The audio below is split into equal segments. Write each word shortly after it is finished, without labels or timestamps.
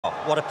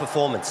What a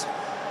performance.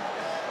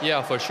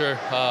 Yeah, for sure.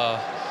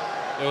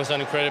 It was an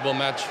incredible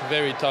match,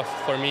 very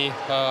tough for me.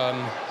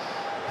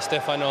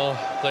 Stefano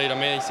played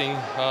amazing.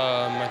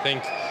 I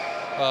think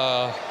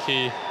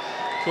he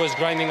was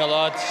grinding a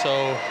lot, so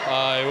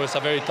it was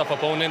a very tough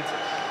opponent.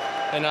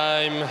 And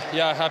I'm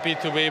happy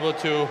to be able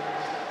to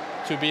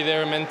be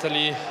there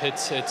mentally.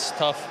 It's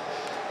tough.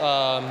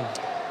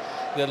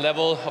 The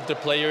level of the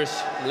players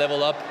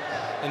level up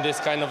in this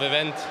kind of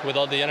event with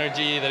all the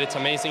energy that it's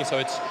amazing. So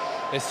it's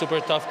super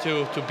tough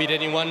to beat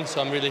anyone.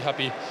 So I'm really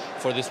happy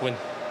for this win.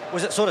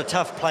 Was it sort of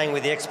tough playing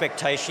with the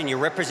expectation? You're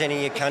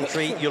representing your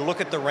country. You look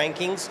at the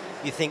rankings.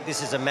 You think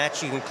this is a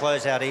match you can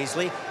close out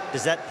easily.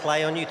 Does that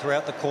play on you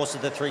throughout the course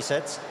of the 3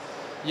 sets?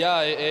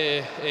 Yeah,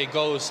 it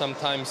goes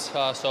sometimes.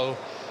 So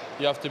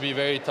you have to be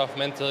very tough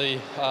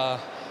mentally. I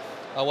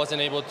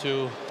wasn't able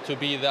to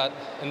be that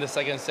in the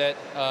second set.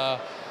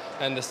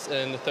 And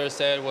the third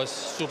set was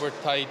super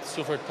tight,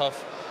 super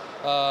tough.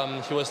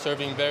 He was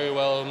serving very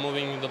well,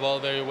 moving the ball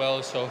very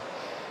well. So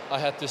I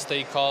had to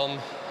stay calm.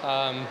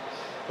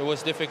 It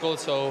was difficult,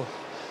 so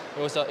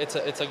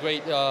it's a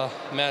great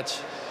match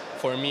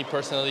for me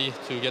personally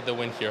to get the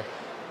win here.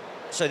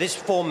 So this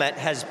format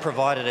has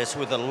provided us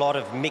with a lot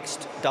of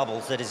mixed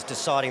doubles that is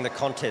deciding the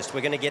contest.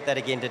 We're going to get that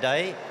again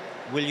today.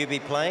 Will you be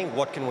playing?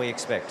 What can we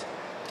expect?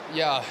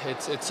 Yeah,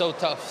 it's so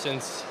tough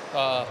since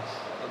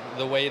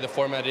the way the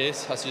format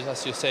is,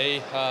 as you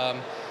say.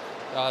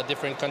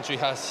 Different country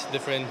has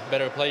different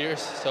better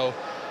players, so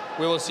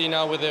we will see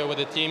now with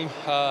the team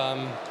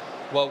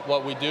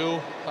what we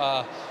do.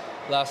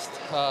 Last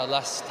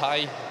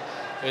tie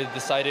is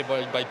decided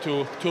by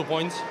two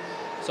points,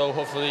 so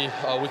hopefully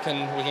we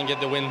can get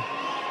the win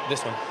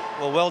this one.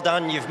 Well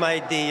done. You've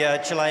made the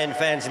Chilean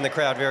fans in the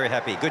crowd very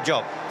happy. Good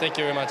job. Thank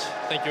you very much.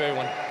 Thank you,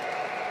 everyone.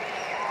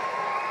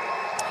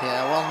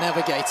 Yeah, well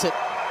navigated.